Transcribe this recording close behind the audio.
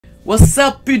What's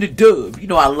up in the dub? You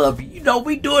know I love you. You know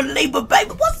we doing Libra,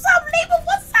 baby. What's up, Libra?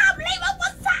 What's up, Libra?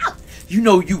 What's up? You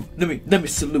know you. Let me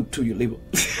salute to you, Libra.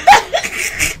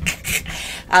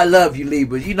 I love you,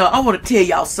 Libra. You know I want to tell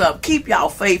y'all something. Keep y'all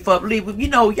faith up, Libra. You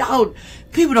know y'all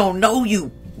people don't know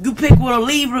you. You pick with a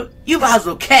Libra, you might as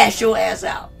well cash your ass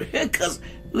out. Because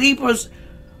Libras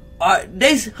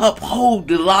they uphold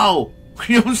the law.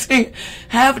 You know what I'm saying?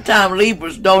 Half the time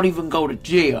Libras don't even go to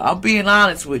jail. I'm being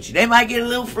honest with you. They might get a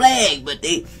little flag, but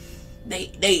they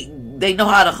know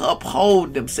how to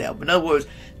uphold themselves. In other words,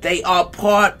 they are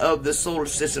part of the solar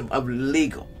system of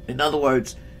legal. In other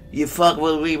words, you fuck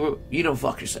with a Libra, you don't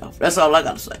fuck yourself. That's all I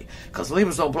gotta say. Because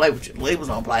Libras don't play with you. Libras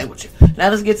don't play with you. Now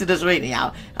let's get to this reading,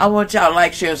 y'all. I want y'all to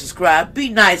like, share, and subscribe. Be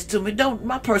nice to me.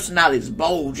 My personality is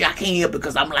bold. Y'all can't hear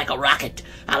because I'm like a rocket.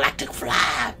 I like to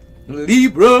fly.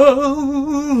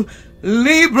 Libra.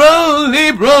 Libra.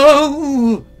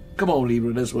 Libra. Come on,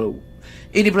 Libra. Let's roll.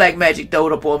 Any black magic throw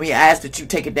it up on me, I ask that you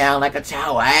take it down like a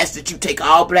tower. I ask that you take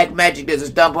all black magic that is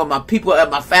done on my people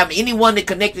and my family, anyone that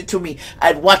connected to me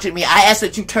and watching me. I ask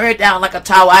that you tear it down like a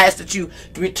tower. I ask that you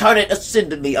return it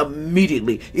ascendingly,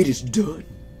 immediately. It is done.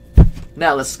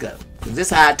 Now let's go. Cause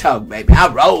this is how I talk, baby. I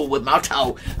roll with my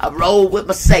talk. I roll with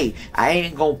my say. I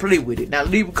ain't gonna play with it. Now,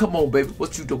 Libra, come on, baby.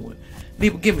 What you doing?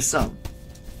 Libra, give me something.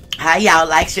 How y'all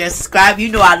like, share, subscribe? You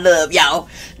know I love y'all.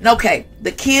 Okay,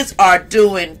 the kids are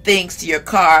doing things to your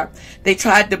car. They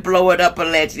tried to blow it up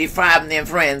allegedly, from their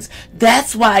friends.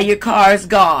 That's why your car is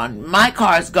gone. My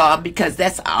car is gone because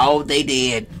that's all they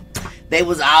did. They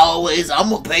was always, I'm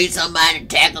going to pay somebody to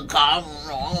take a car.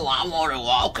 I want her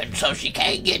walking so she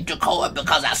can't get to court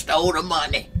because I stole the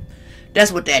money.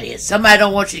 That's what that is. Somebody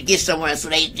don't want you to get somewhere, so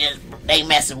they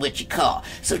messing with your car.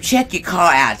 So check your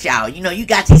car out, y'all. You know, you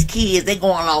got these kids, they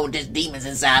going along with these demons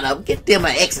inside of them. Get them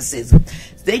an exorcism.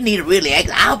 They need a really,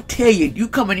 I'll tell you, you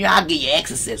come in here, I'll give you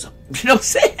exorcism. You know what I'm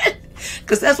saying?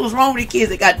 Because that's what's wrong with these kids.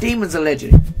 They got demons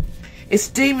allegedly. It's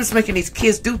demons making these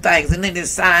kids do things, and then they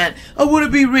sign, I want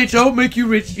to be rich, I'll make you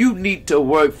rich. You need to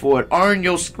work for it. Earn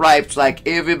your stripes like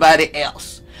everybody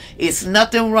else. It's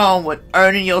nothing wrong with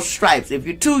earning your stripes. If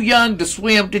you're too young to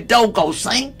swim, then don't go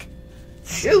sink.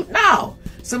 Shoot, no.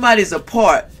 Somebody's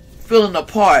feeling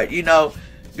apart, you know,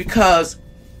 because,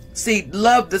 see,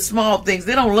 love the small things.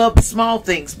 They don't love the small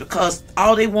things because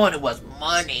all they wanted was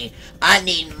money. I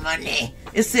need money.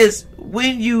 It says,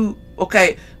 when y'all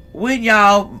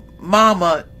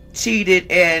mama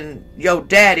cheated and your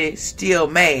daddy still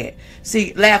mad.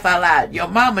 See, laugh out loud. Your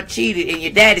mama cheated and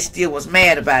your daddy still was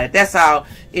mad about it. That's all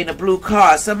in the blue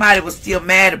card. Somebody was still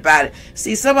mad about it.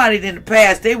 See, somebody in the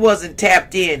past, they wasn't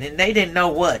tapped in and they didn't know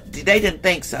what. They didn't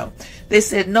think so. They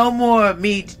said, no more of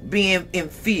me being in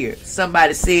fear.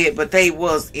 Somebody said, but they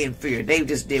was in fear. They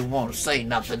just didn't want to say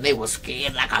nothing. They were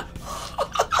scared like I'm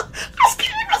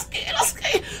scared.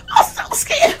 I'm so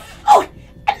scared. Oh,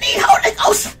 I need Holy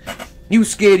Ghost. You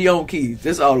scared your own kids.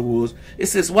 That's all it was. It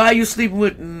says, why are you sleeping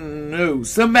with... No.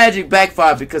 Some magic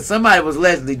backfired because somebody was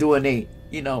allegedly doing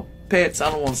pets.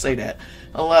 I don't want to say that.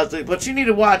 But you need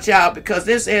to watch out because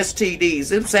there's STDs.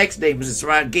 Them sex demons is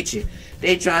trying to get you.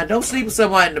 Don't sleep with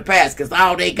someone in the past because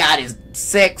all they got is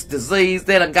sex, disease.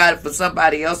 They done got it for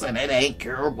somebody else and it ain't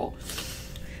curable.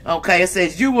 Okay, it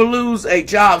says, you will lose a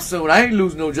job soon. I ain't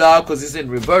losing no job because it's in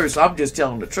reverse. I'm just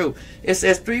telling the truth. It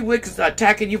says 3 witches are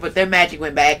attacking you, but their magic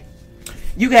went back.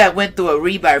 You went through a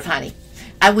rebirth, honey.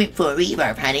 I went for a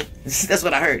rebirth, honey. That's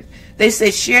what I heard. They say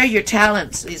share your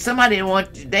talents. Somebody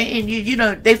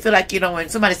they feel like when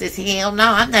somebody says, hell no,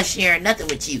 I'm not sharing nothing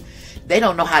with you. They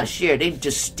don't know how to share. They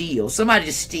just steal. Somebody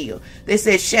just steal. They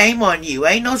say shame on you.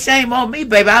 Ain't no shame on me,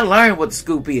 baby. I learned what the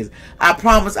scoop is. I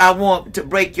promise I want to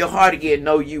break your heart again.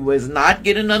 No, you was not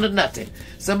getting under nothing.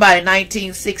 Somebody in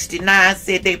 1969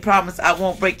 said they promise I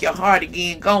won't break your heart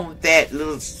again. Go with that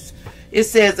little... It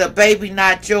says a baby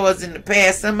not yours in the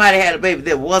past. Somebody had a baby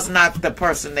that was not the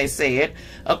person they said.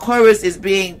 Aquarius is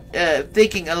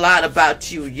thinking a lot about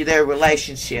you, their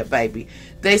relationship, baby.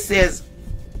 They says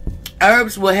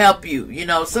herbs will help you.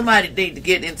 Somebody need to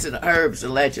get into the herbs,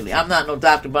 allegedly. I'm not no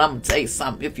doctor, but I'm going to tell you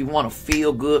something. If you want to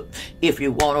feel good, if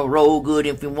you want to roll good,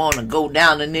 if you want to go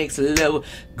down the next level,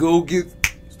 go get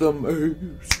some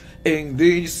herbs. And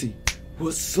then you see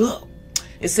what's up.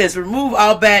 It says remove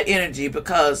all bad energy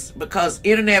because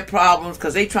internet problems,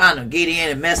 because they trying to get in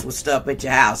and mess with stuff at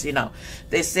your house,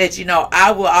 They said,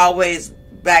 I will always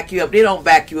back you up. They don't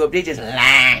back you up. They just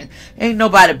lying. Ain't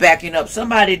nobody backing up.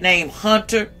 Somebody named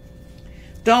Hunter.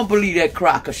 Don't believe that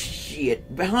crock of shit.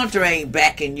 But Hunter ain't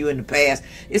backing you in the past.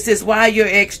 It says, why your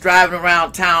ex driving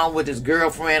around town with his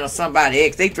girlfriend or somebody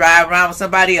ex? They drive around with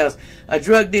somebody else. A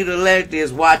drug dealer allegedly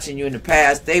is watching you in the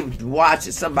past. They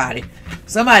watching somebody.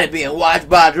 Somebody being watched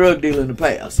by a drug dealer in the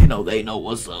past. You know, they know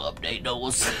what's up. They know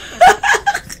what's up.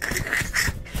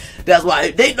 That's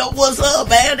why they know what's up,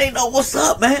 man. They know what's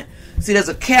up, man. See, there's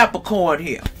a Capricorn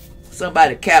here.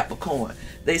 Somebody Capricorn.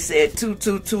 They said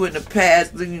 222 in the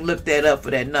past. You can look that up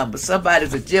for that number.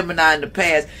 Somebody's a Gemini in the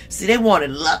past. See, they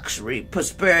wanted luxury,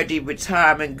 prosperity,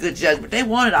 retirement, good judgment. They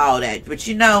wanted all that. But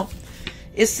you know,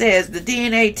 it says the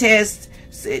DNA test,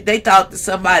 they thought that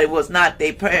somebody was not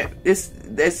their parent.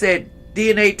 They said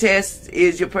DNA test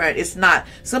is your parent. It's not.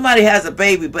 Somebody has a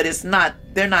baby, but it's not.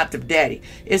 They're not the daddy.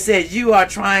 It says you are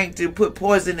trying to put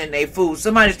poison in their food.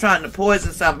 Somebody's trying to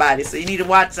poison somebody, so you need to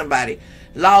watch somebody.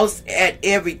 Lost at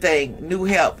everything, new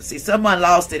help. See, someone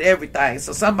lost at everything,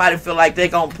 so somebody feel like they're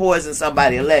going to poison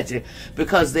somebody allegedly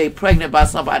because they pregnant by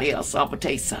somebody else. So I'm going to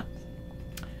tell you something.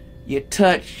 You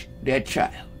touch that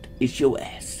child, it's your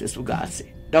ass. That's what God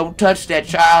said. Don't touch that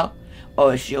child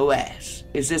or it's your ass.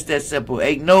 It's just that simple.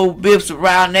 Ain't no biffs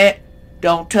around that.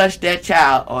 Don't touch that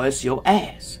child or it's your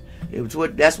ass.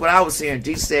 That's what I was hearing.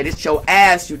 Jesus said, it's your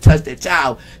ass you touch that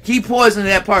child. Keep poisoning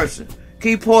that person.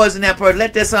 Keep poisoning that person.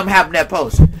 Let that something happen to that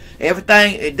person.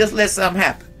 Everything, just let something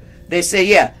happen. They say,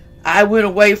 yeah, I went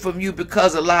away from you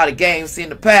because of a lot of games. See, in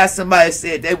the past, somebody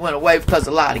said they went away because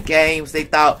of a lot of games. They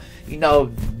thought, you know,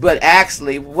 but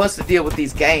actually, what's the deal with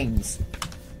these games?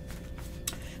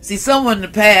 See, someone in the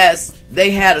past, they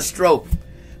had a stroke.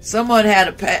 Someone had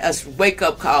a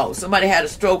wake-up call. Somebody had a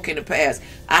stroke in the past.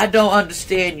 I don't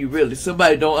understand you, really.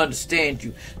 Somebody don't understand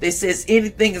you. They says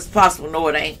anything is possible. No,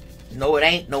 it ain't. No, it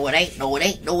ain't. No, it ain't. No, it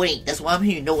ain't. No, it ain't. That's why I'm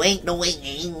here. No, ain't. No,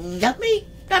 ain't. Not me.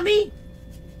 Not me.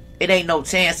 It ain't no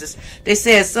chances. They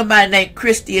said somebody named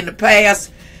Christy in the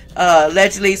past.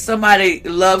 Allegedly, somebody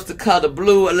loves the color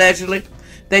blue. Allegedly,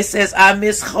 they says I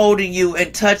miss holding you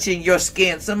and touching your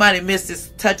skin. Somebody misses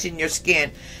touching your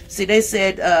skin. See, they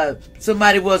said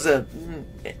somebody was a.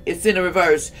 It's in the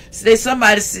reverse. So they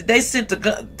sent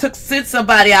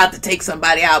somebody out to take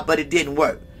somebody out, but it didn't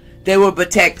work. They were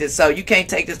protected, so you can't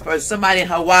take this person. Somebody in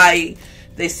Hawaii,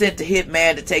 they sent a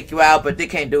hitman to take you out, but they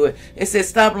can't do it. It says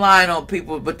stop lying on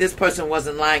people, but this person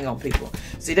wasn't lying on people.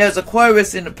 See, there's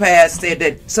Aquarius in the past said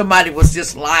that somebody was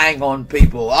just lying on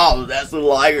people. Oh, that's a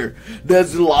liar.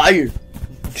 That's a liar.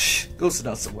 Go sit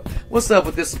down somewhere. What's up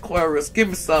with this Aquarius? Give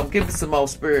me some more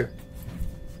spirit.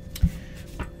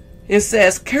 It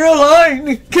says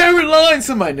Caroline.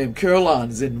 Somebody named Caroline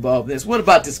is involved in this. What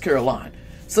about this Caroline?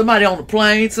 Somebody on the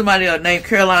plane, somebody named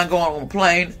Caroline going on the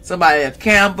plane, somebody at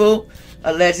Campbell,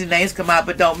 alleged names come out,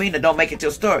 but don't mean it, don't make it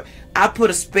your story. I put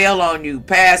a spell on you,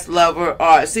 past lover,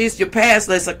 or see, it's your past,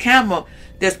 it's a camera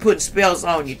that's putting spells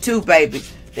on you too, baby.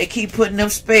 They keep putting them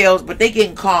spells, but they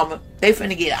getting calmer. They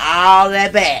finna get all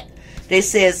that back. They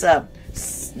says,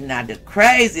 now the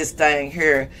craziest thing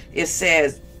here, it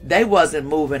says they wasn't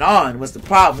moving on, was the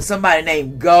problem. Somebody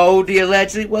named Goldie,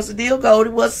 allegedly. What's the deal,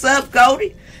 Goldie? What's up,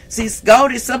 Goldie? See,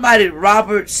 Goldie, somebody,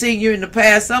 Robert Sr. in the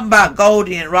past, something about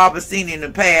Goldie and Robert Sr. in the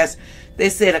past. They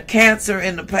said a cancer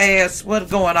in the past.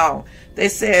 What's going on? They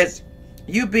said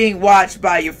you being watched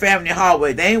by your family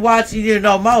hallway. They ain't watching you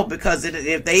no more because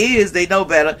if they is, they know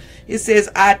better. It says,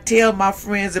 I tell my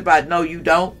friends about, no, you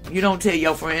don't. You don't tell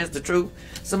your friends the truth.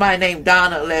 Somebody named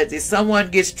Donna alleged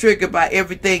someone gets triggered by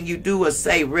everything you do or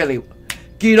say, really.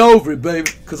 Get over it,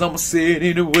 baby, because I'm going to say it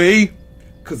anyway,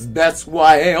 because that's who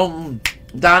I am.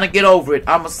 Donna, get over it.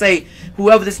 I'm going to say,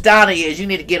 whoever this Donna is, you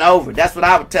need to get over it. That's what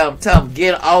I would tell them. Tell them,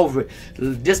 get over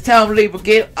it. Just tell them, Libra,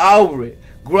 get over it.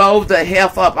 Grow the hell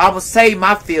up. I'm going to say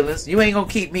my feelings. You ain't going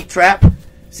to keep me trapped.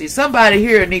 See, somebody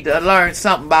here need to learn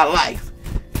something about life.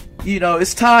 You know,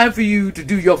 it's time for you to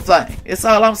do your thing. That's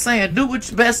all I'm saying. Do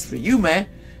what's best for you, man.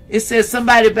 It says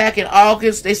somebody back in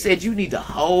August, they said you need to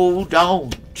hold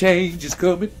on. Change is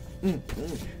coming.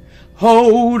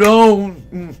 Hold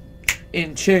on.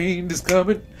 And change is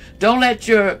coming. Don't let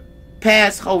your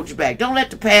past hold you back. Don't let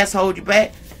the past hold you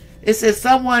back. It says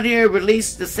someone here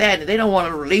released the sadness. They don't want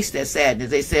to release that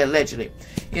sadness. They said allegedly.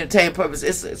 Entertainment purpose.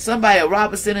 It's somebody, a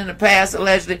Robinson in the past,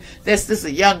 allegedly. That's just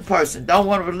a young person. Don't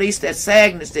want to release that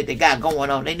sadness that they got going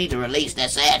on. They need to release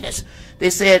that sadness. They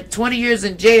said 20 years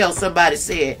in jail, somebody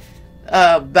said,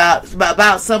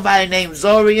 about somebody named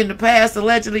Zori in the past,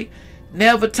 allegedly.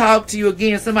 Never talk to you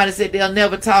again. Somebody said they'll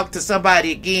never talk to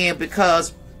somebody again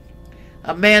because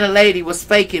a man or lady was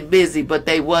faking busy, but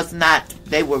they was not.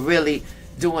 They were really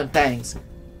doing things.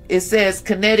 It says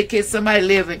Connecticut. Somebody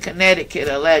live in Connecticut,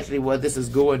 allegedly, where this is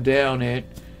going down at.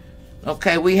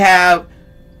 Okay, we have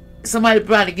somebody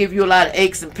trying to give you a lot of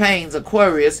aches and pains,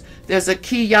 Aquarius. There's a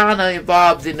Kiana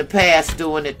involved in the past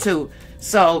doing it too.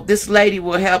 So this lady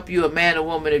will help you, a man or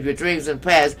woman of your dreams in the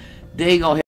past. They gonna help